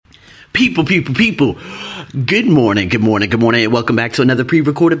People. Good morning, and welcome back to another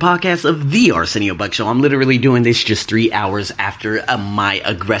pre-recorded podcast of the Arsenio Buck Show. I'm literally doing this just 3 hours after my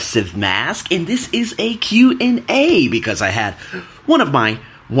aggressive mask, and this is a Q&A because I had one of my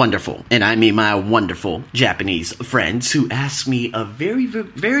wonderful, and I mean my wonderful Japanese friends who asked me a very,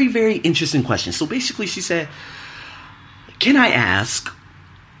 very, very interesting question. So basically she said, can I ask,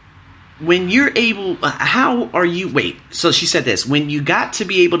 when you're able, so she said this, when you got to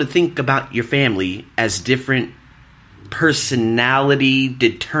be able to think about your family as different personality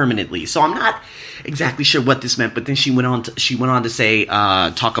determinately. So I'm not exactly sure what this meant, but then she went on to say,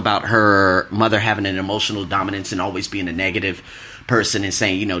 talk about her mother having an emotional dominance and always being a negative person and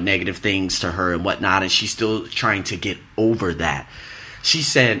saying, negative things to her and whatnot. And she's still trying to get over that. She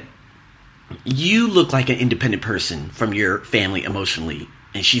said, you look like an independent person from your family emotionally.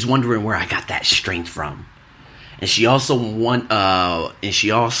 And she's wondering where I got that strength from. And she also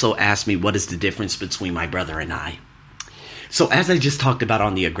asked me, what is the difference between my brother and I? So as I just talked about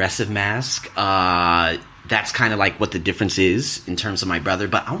on the aggressive mask, that's kind of like what the difference is in terms of my brother.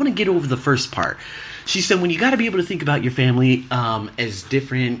 But I want to get over the first part. She said, when you got to be able to think about your family as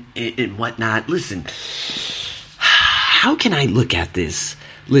different and whatnot. Listen, how can I look at this?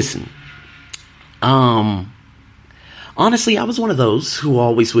 Listen, honestly, I was one of those who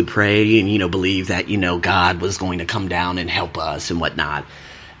always would pray and, believe that, God was going to come down and help us and whatnot.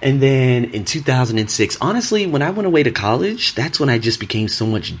 And then in 2006, honestly, when I went away to college, that's when I just became so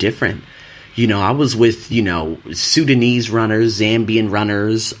much different. I was with, Sudanese runners, Zambian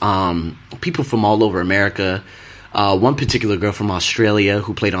runners, people from all over America. One particular girl from Australia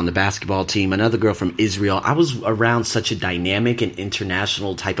who played on the basketball team, another girl from Israel. I was around such a dynamic and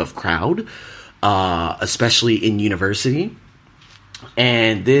international type of crowd. Especially in university.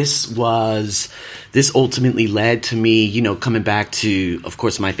 And this ultimately led to me, coming back to, of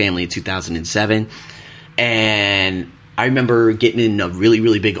course, my family in 2007. And I remember getting in a really,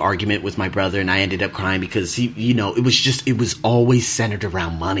 really big argument with my brother, and I ended up crying because it was always centered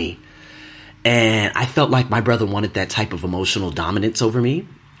around money. And I felt like my brother wanted that type of emotional dominance over me.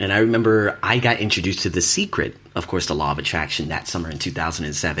 And I remember I got introduced to The Secret, of course, the Law of Attraction, that summer in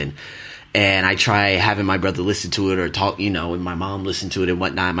 2007. And I try having my brother listen to it or talk, and my mom listened to it and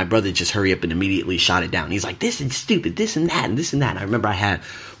whatnot. My brother just hurry up and immediately shot it down. He's like, this is stupid, this and that, and this and that. And I remember I had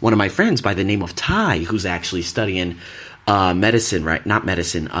one of my friends by the name of Ty, who's actually studying dentistry right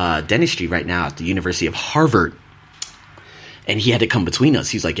now at the University of Harvard. And he had to come between us.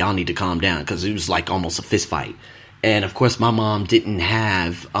 He's like, y'all need to calm down, because it was like almost a fist fight. And of course, my mom didn't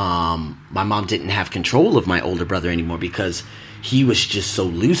have control of my older brother anymore because he was just so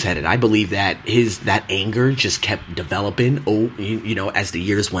loose-headed. I believe that that anger just kept developing, as the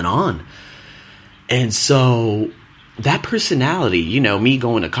years went on. And so that personality, me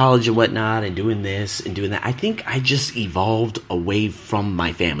going to college and whatnot and doing this and doing that, I think I just evolved away from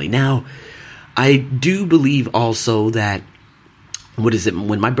my family. Now, I do believe also that,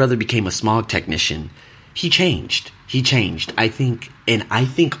 when my brother became a smog technician, he changed. I think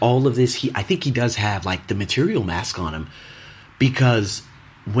all of this, I think he does have like the material mask on him. Because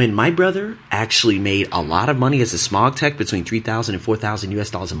when my brother actually made a lot of money as a smog tech, between $3,000 and $4,000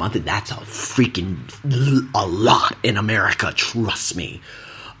 US a month, and that's a lot in America, trust me.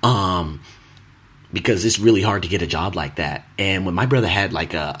 Because it's really hard to get a job like that. And when my brother had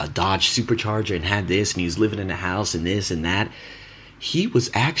like a Dodge Supercharger and had this, and he was living in a house and this and that,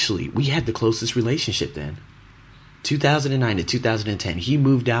 we had the closest relationship then. 2009 to 2010, he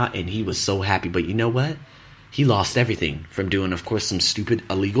moved out and he was so happy. But you know what? He lost everything from doing, of course, some stupid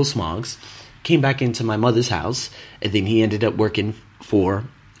illegal smogs, came back into my mother's house, and then he ended up working for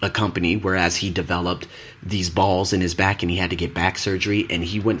a company, whereas he developed these balls in his back and he had to get back surgery, and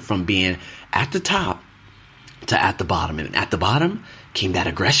he went from being at the top to at the bottom. And at the bottom came that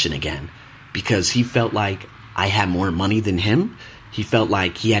aggression again, because he felt like I had more money than him. He felt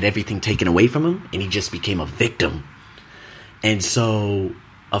like he had everything taken away from him, and he just became a victim. And so,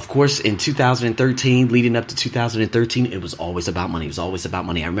 of course, in 2013, leading up to 2013, it was always about money.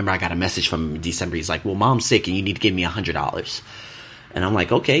 I remember I got a message from him in December. He's like, well, mom's sick and you need to give me $100. And I'm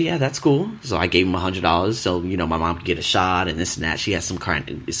like, okay, yeah, that's cool. So I gave him $100 so, my mom could get a shot and this and that. She has some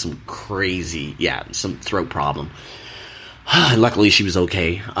crazy, some throat problem. Luckily, she was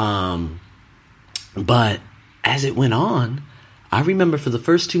okay. But as it went on, I remember for the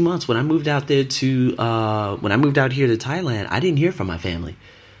first 2 months when I moved out here to Thailand, I didn't hear from my family.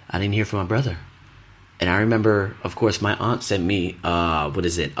 I didn't hear from my brother. And I remember, of course, my aunt sent me, a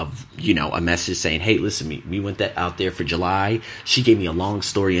message saying, hey, listen, we went out there for July. She gave me a long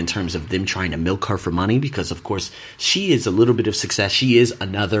story in terms of them trying to milk her for money because, of course, she is a little bit of success. She is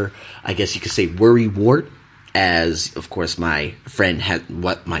another, I guess you could say, worry wart, as, of course, my friend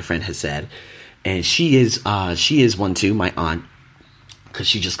has said. And she is one too, my aunt, because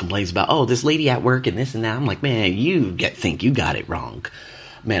she just complains about, oh, this lady at work and this and that. I'm like, man, think you got it wrong.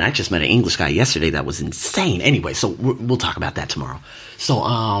 Man, I just met an English guy yesterday that was insane. Anyway, so we'll talk about that tomorrow. So,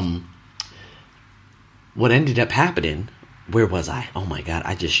 what ended up happening, where was I? Oh my God,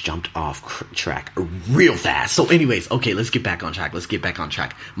 I just jumped off track real fast. So anyways, okay, let's get back on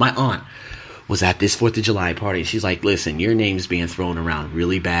track. My aunt was at this 4th of July party. And she's like, listen, your name's being thrown around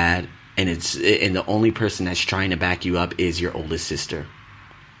really bad. And the only person that's trying to back you up is your oldest sister.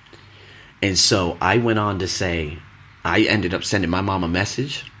 And so I went on to say, I ended up sending my mom a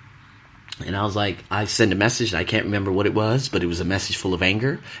message, and I was like, I sent a message, I can't remember what it was, but it was a message full of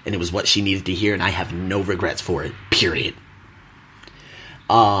anger, and it was what she needed to hear, and I have no regrets for it, period.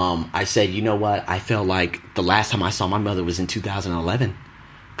 I said, you know what, I felt like the last time I saw my mother was in 2011,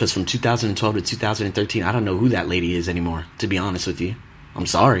 because from 2012 to 2013, I don't know who that lady is anymore, to be honest with you. I'm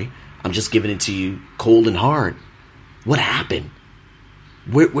sorry, I'm just giving it to you cold and hard. What happened?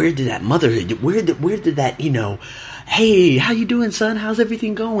 Where did that motherhood, where did that, hey, how you doing, son? How's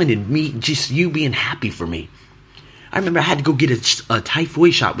everything going? And just you being happy for me. I remember I had to go get a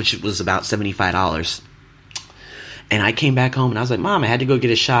typhoid shot, which was about $75. And I came back home and I was like, Mom, I had to go get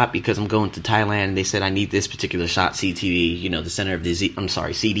a shot because I'm going to Thailand. And they said I need this particular shot, CTD, the Center of Disease,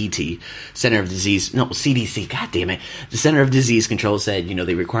 CDT, Center of Disease, no, CDC, God damn it. The Center of Disease Control said,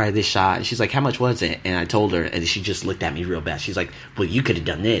 they require this shot. And she's like, how much was it? And I told her, and she just looked at me real bad. She's like, well, you could have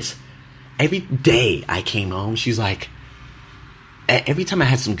done this. Every day I came home, she's like, every time I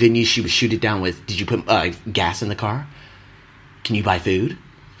had some good news, she would shoot it down with, did you put gas in the car? Can you buy food?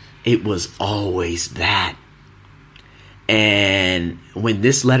 It was always that. And when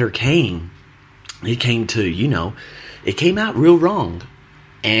this letter came, it came out real wrong.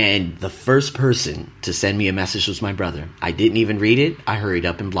 And the first person to send me a message was my brother. I didn't even read it. I hurried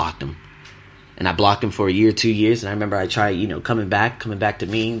up and blocked him. And I blocked him for a year, 2 years. And I remember I tried, coming back to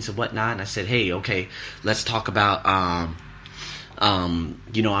meetings and whatnot. And I said, hey, okay, let's talk about,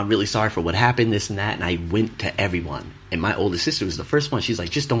 I'm really sorry for what happened, this and that. And I went to everyone. And my oldest sister was the first one. She's like,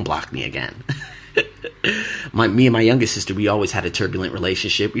 just don't block me again. Me and my youngest sister, we always had a turbulent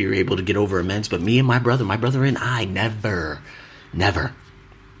relationship. We were able to get over amends, but me and my brother and I never.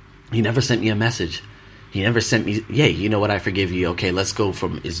 He never sent me a message. He never sent me, yeah, you know what, I forgive you. Okay, let's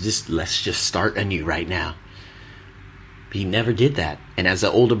just start anew right now. He never did that. And as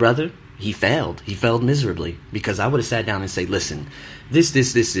an older brother, he failed. He failed miserably because I would have sat down and said, listen, this,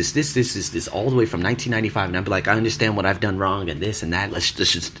 all the way from 1995. And I'd be like, I understand what I've done wrong and this and that. Let's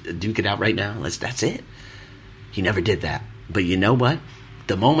just duke it out right now. That's it. He never did that. But you know what?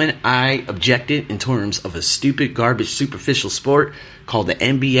 The moment I objected in terms of a stupid, garbage, superficial sport called the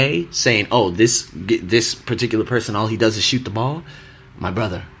NBA, saying, oh, this particular person, all he does is shoot the ball. My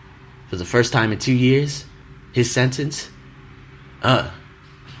brother, for the first time in 2 years, his sentence,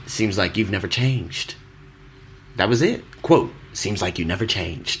 seems like you've never changed. That was it. Quote, seems like you never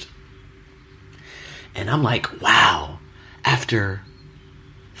changed. And I'm like, wow, after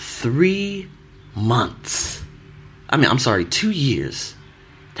 3 months, 2 years,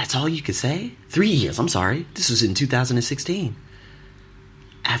 that's all you could say? 3 years, I'm sorry. This was in 2016.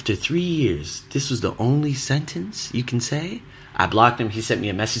 After 3 years, this was the only sentence you can say? I blocked him. He sent me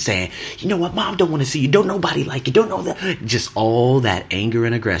a message saying, you know what, Mom don't want to see you. Don't nobody like you. Don't know that. Just all that anger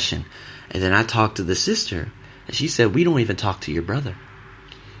and aggression. And then I talked to the sister, and she said, we don't even talk to your brother.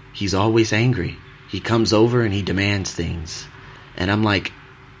 He's always angry. He comes over and he demands things. And I'm like,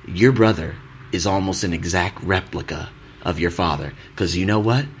 your brother is almost an exact replica of your father. Because you know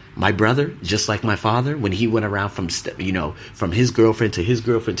what? My brother, just like my father, when he went around from his girlfriend to his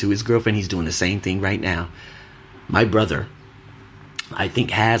girlfriend to his girlfriend, he's doing the same thing right now. My brother, I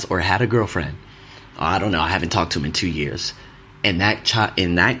think, has or had a girlfriend. I don't know. I haven't talked to him in 2 years. And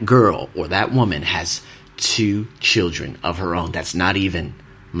that girl or that woman has 2 children of her own. That's not even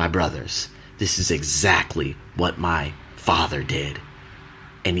my brother's. This is exactly what my father did.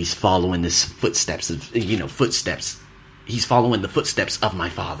 And he's following this footsteps. He's following the footsteps of my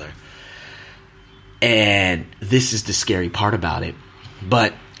father. And this is the scary part about it.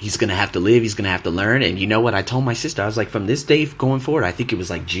 But he's going to have to live. He's going to have to learn. And you know what? I told my sister, I was like, from this day going forward, I think it was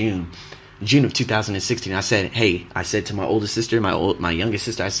like June of 2016. I said to my oldest sister, my youngest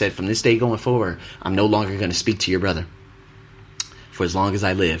sister, I said, from this day going forward, I'm no longer going to speak to your brother for as long as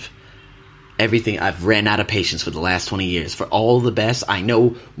I live. everything. I've ran out of patience for the last 20 years. For all the best, I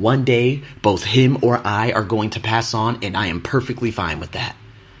know one day both him or I are going to pass on, and I am perfectly fine with that.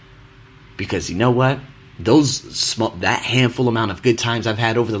 Because you know what? That handful amount of good times I've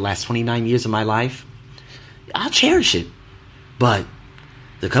had over the last 29 years of my life, I'll cherish it. But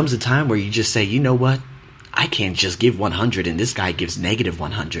there comes a time where you just say, you know what? I can't just give 100 and this guy gives negative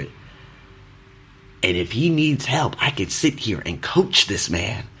 100. And if he needs help, I could sit here and coach this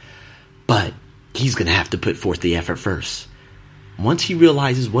man. But he's going to have to put forth the effort first. Once he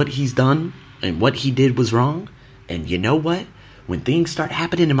realizes what he's done and what he did was wrong, and you know what? When things start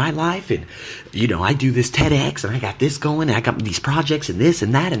happening in my life and, I do this TEDx and I got this going and I got these projects and this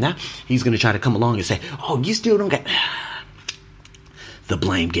and that, he's going to try to come along and say, oh, you still don't get the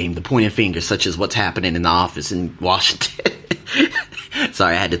blame game, the pointing fingers, such as what's happening in the office in Washington.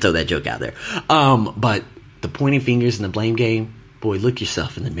 Sorry, I had to throw that joke out there. But the pointing fingers and the blame game, boy, look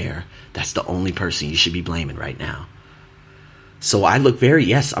yourself in the mirror. That's the only person you should be blaming right now. So I'm a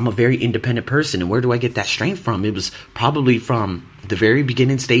very independent person. And where do I get that strength from? It was probably from the very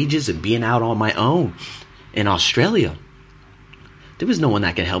beginning stages and being out on my own in Australia. There was no one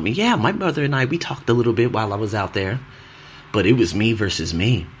that could help me. Yeah, my brother and I, we talked a little bit while I was out there. But it was me versus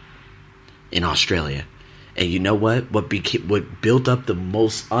me in Australia. And you know what? What built up the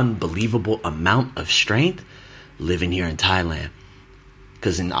most unbelievable amount of strength? Living here in Thailand.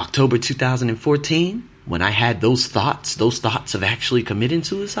 Because in October 2014, when I had those thoughts of actually committing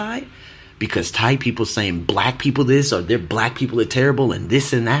suicide, because Thai people saying black people this or they're black people are terrible and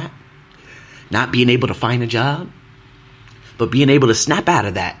this and that, not being able to find a job, but being able to snap out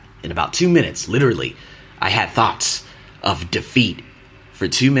of that in about 2 minutes. Literally, I had thoughts of defeat for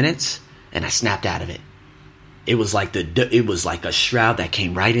 2 minutes and I snapped out of it. It was like a shroud that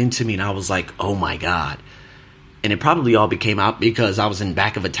came right into me and I was like, oh my God. And it probably all became out because I was in the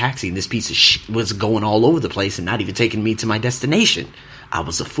back of a taxi and this piece of shit was going all over the place and not even taking me to my destination. I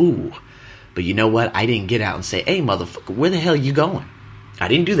was a fool. But you know what? I didn't get out and say, hey, motherfucker, where the hell are you going? I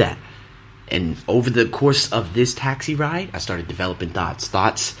didn't do that. And over the course of this taxi ride, I started developing thoughts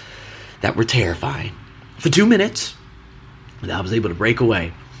that were terrifying. For 2 minutes, I was able to break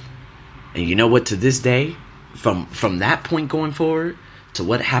away. And you know what? To this day, from that point going forward, to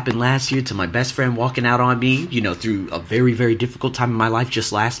what happened last year, to my best friend walking out on me, through a very, very difficult time in my life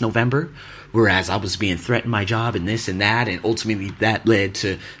just last November, whereas I was being threatened my job and this and that, and ultimately that led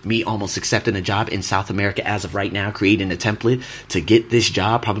to me almost accepting a job in South America as of right now, creating a template to get this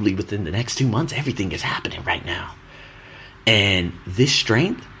job probably within the next 2 months. Everything is happening right now. And this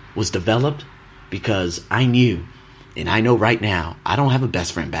strength was developed because I knew, and I know right now, I don't have a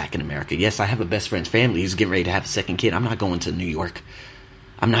best friend back in America. Yes, I have a best friend's family who's getting ready to have a second kid. I'm not going to New York.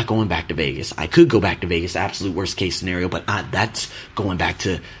 I'm not going back to Vegas. I could go back to Vegas, absolute worst case scenario, but that's going back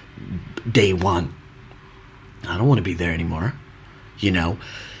to day one. I don't want to be there anymore.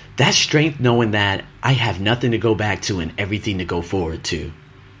 That strength knowing that I have nothing to go back to and everything to go forward to.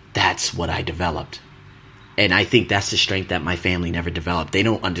 That's what I developed. And I think that's the strength that my family never developed. They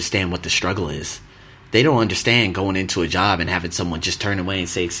don't understand what the struggle is. They don't understand going into a job and having someone just turn away and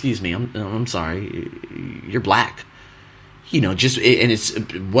say, excuse me, I'm sorry, you're black. And it's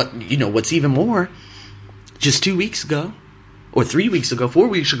what's even more, just 2 weeks ago or 3 weeks ago, 4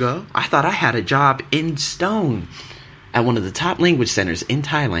 weeks ago, I thought I had a job in stone at one of the top language centers in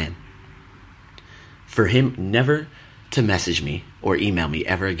Thailand. For him never to message me or email me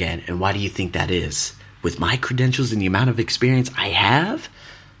ever again. And why do you think that is? With my credentials and the amount of experience I have,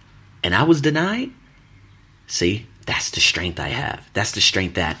 and I was denied? See, that's the strength I have. That's the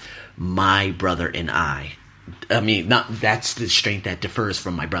strength that my brother and that's the strength that differs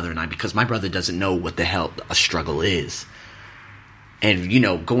from my brother and I, because my brother doesn't know what the hell a struggle is. And,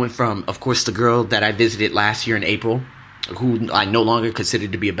 going from, of course, the girl that I visited last year in April, who I no longer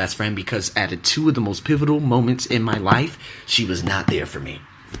considered to be a best friend because at two of the most pivotal moments in my life, she was not there for me.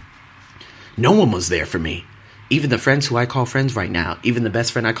 No one was there for me. Even the friends who I call friends right now, even the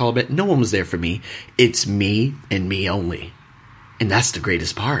best friend I call it, no one was there for me. It's me and me only. And that's the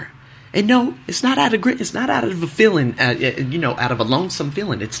greatest part. And no, it's not out of a feeling, out of a lonesome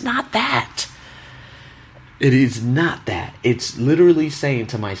feeling. It's not that. It is not that. It's literally saying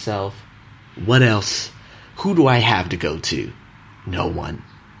to myself, what else? Who do I have to go to? No one.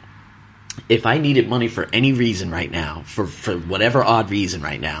 If I needed money for any reason right now, for whatever odd reason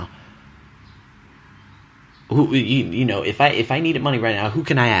right now, if I needed money right now, who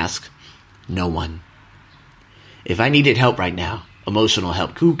can I ask? No one. If I needed help right now, emotional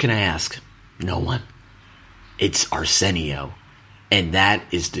help, who can I ask? No one. It's Arsenio. And that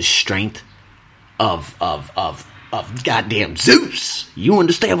is the strength of goddamn Zeus. You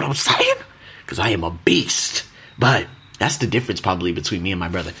understand what I'm saying? because I am a beast. But that's the difference probably between me and my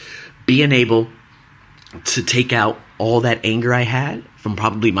brother. Being able to take out all that anger I had from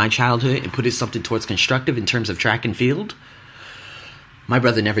probably my childhood and put it something towards constructive in terms of track and field. My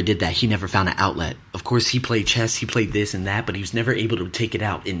brother never did that. He never found an outlet. Of course, he played chess, he played this and that, but he was never able to take it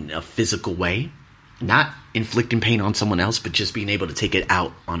out in a physical way. Not inflicting pain on someone else, but just being able to take it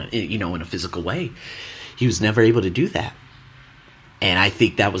out on in a physical way. He was never able to do that. And I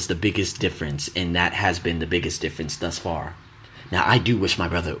think that was the biggest difference, and that has been the biggest difference thus far. Now, I do wish my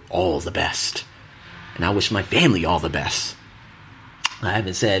brother all the best, and I wish my family all the best. I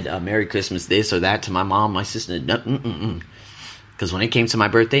haven't said Merry Christmas this or that to my mom, my sister, because when it came to my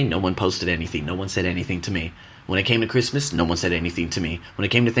birthday, no one posted anything. No one said anything to me. When it came to Christmas, no one said anything to me. When it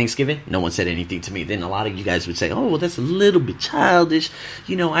came to Thanksgiving, no one said anything to me. Then a lot of you guys would say, oh, well, that's a little bit childish.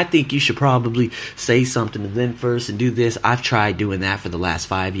 I think you should probably say something to them first and do this. I've tried doing that for the last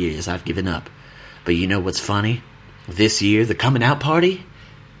 5 years. I've given up. But you know what's funny? This year, the coming out party,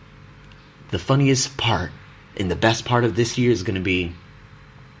 the funniest part and the best part of this year is going to be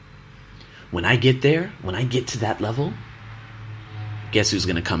when I get there, when I get to that level, guess who's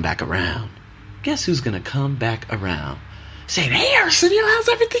going to come back around? Guess who's going to come back around? Saying, hey, Arsenio, how's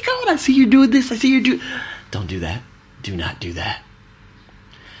everything going? I see you're doing this. I see you're doing... Don't do that. Do not do that.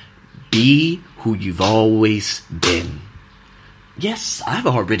 Be who you've always been. Yes, I've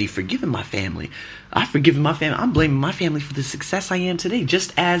already forgiven my family. I've forgiven my family. I'm blaming my family for the success I am today.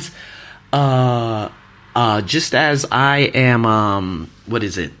 Just as I am, what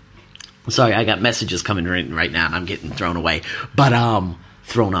is it? Sorry, I got messages coming in right now and I'm getting thrown away. But,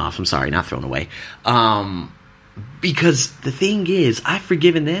 thrown off. I'm sorry, not thrown away. Because the thing is, I've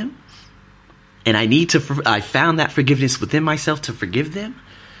forgiven them, and I found that forgiveness within myself to forgive them.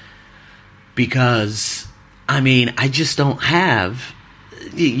 Because, I just don't have,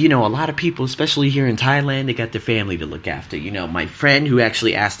 a lot of people, especially here in Thailand, they got their family to look after. My friend who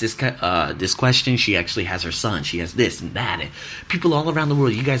actually asked this question, she actually has her son. She has this and that. And people all around the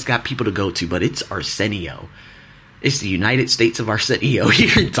world, you guys got people to go to, but it's Arsenio. It's the United States of Arsenio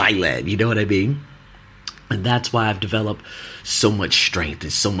here in Thailand. You know what I mean? And that's why I've developed so much strength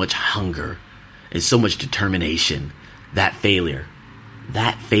and so much hunger and so much determination. That failure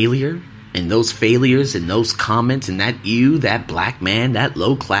and those failures and those comments and that black man, that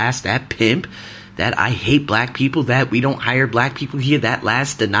low class, that pimp, that I hate black people, that we don't hire black people here, that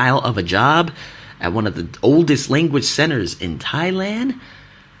last denial of a job at one of the oldest language centers in Thailand,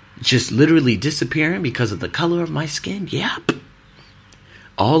 just literally disappearing because of the color of my skin. Yep.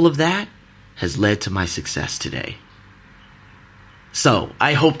 All of that has led to my success today. So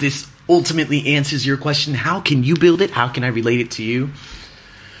I hope this ultimately answers your question. How can you build it? How can I relate it to you?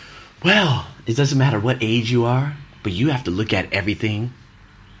 Well, it doesn't matter what age you are, but you have to look at everything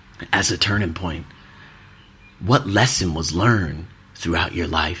as a turning point. What lesson was learned throughout your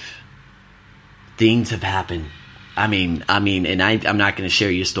life? Things have happened. and I'm not going to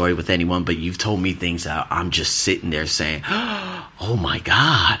share your story with anyone, but you've told me things that I'm just sitting there saying, oh my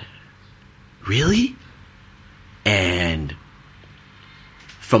God, really? And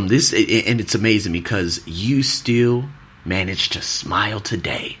from this, and it's amazing because you still managed to smile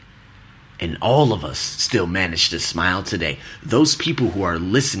today. And all of us still manage to smile today. Those people who are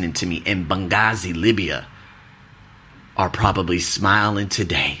listening to me in Benghazi, Libya, are probably smiling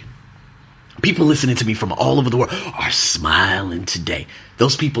today. People listening to me from all over the world are smiling today.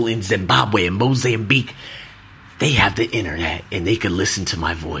 Those people in Zimbabwe and Mozambique, they have the internet and they can listen to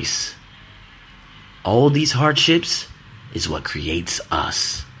my voice. All these hardships is what creates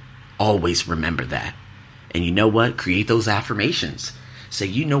us. Always remember that. And you know what? Create those affirmations. Say,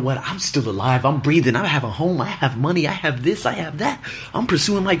 you know what? I'm still alive. I'm breathing. I have a home. I have money. I have this. I have that. I'm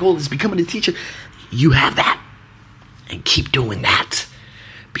pursuing my goal is becoming a teacher. You have that. And keep doing that.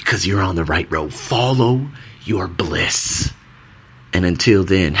 Because you're on the right road. Follow your bliss. And until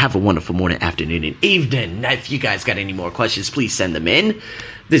then, have a wonderful morning, afternoon, and evening. Now, if you guys got any more questions, please send them in.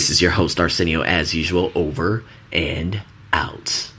 This is your host, Arsenio, as usual, over and out.